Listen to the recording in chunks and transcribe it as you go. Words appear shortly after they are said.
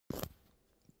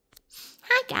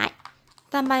forgot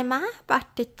that my mom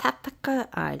bought the Tropical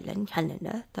Island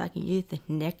calendar so I can use it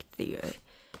next year.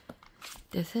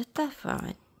 This is the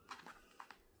front.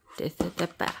 This is the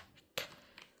back.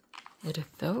 It is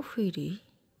so pretty.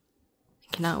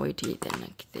 I cannot wait to use it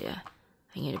next year.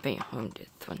 I'm going to bring home this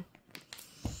one.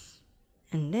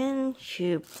 And then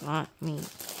she bought me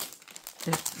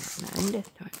this one and this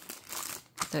one.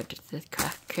 So this is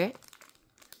craft kit.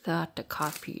 So I have to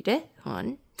copy this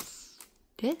one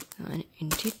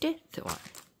into this one.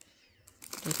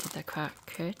 This is the craft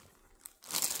kit.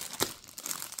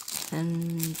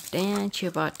 And then she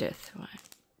bought this one.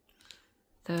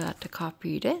 So I have to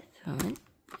copy this one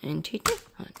into this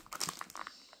one.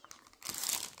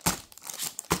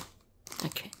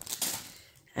 Okay.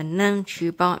 And then she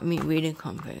bought me reading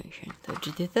comprehension. So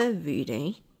this is a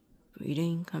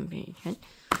reading comprehension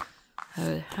I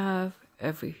will have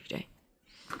every day.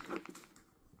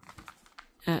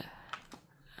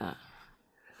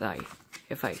 Sorry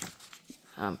if I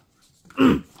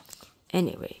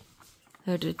anyway.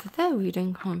 So this is a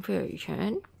reading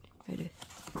comprehension.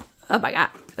 Oh my god.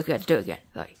 Okay, let's do it again.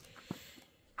 Sorry.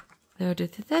 So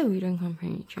this is a reading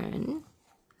comprehension.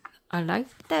 I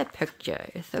like that picture.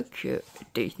 It's so cute.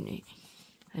 Disney.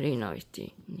 I didn't know it's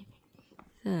Disney.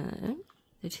 So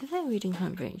this is a reading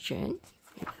comprehension.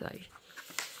 It's like,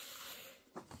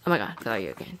 oh my god, sorry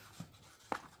again.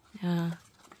 I'm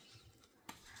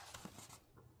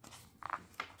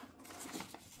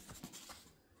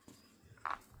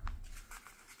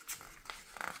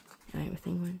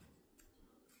missing one.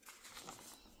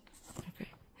 Okay,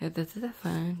 so this is the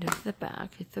front, this is the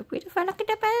back. It's so beautiful. Look at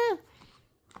the back.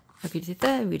 Okay, this is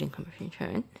the reading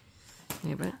comprehension.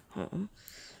 Neighbor home.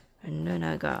 And then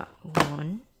I got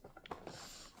 1,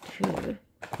 2,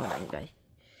 hold on guys.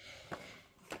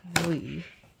 3,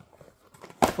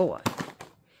 4.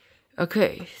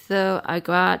 Okay, so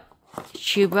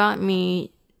she brought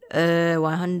me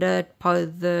 100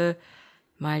 puzzle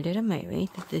My Little Mermaid.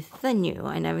 This is the new,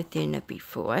 I never seen it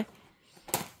before.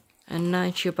 And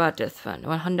then she bought this one,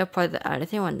 100 puzzle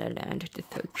Alice in Wonderland. This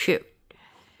is so cute.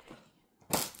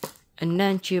 And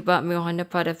then she bought me 100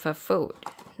 puzzle for food.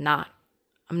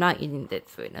 I'm not eating this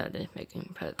food, I'm just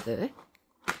making puzzle.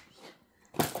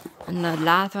 And the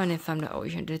last one is from the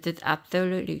ocean. This is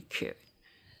absolutely cute.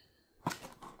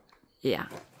 Yeah.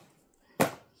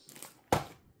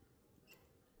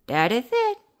 That is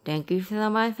it. Thank you so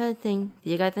much for listening.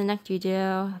 See you guys in the next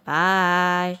video.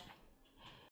 Bye.